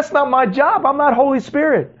refuse. That's not my job. I'm not Holy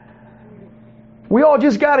Spirit. We all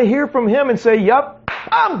just got to hear from Him and say, "Yup,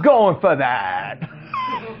 I'm going for that."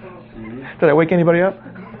 Did I wake anybody up?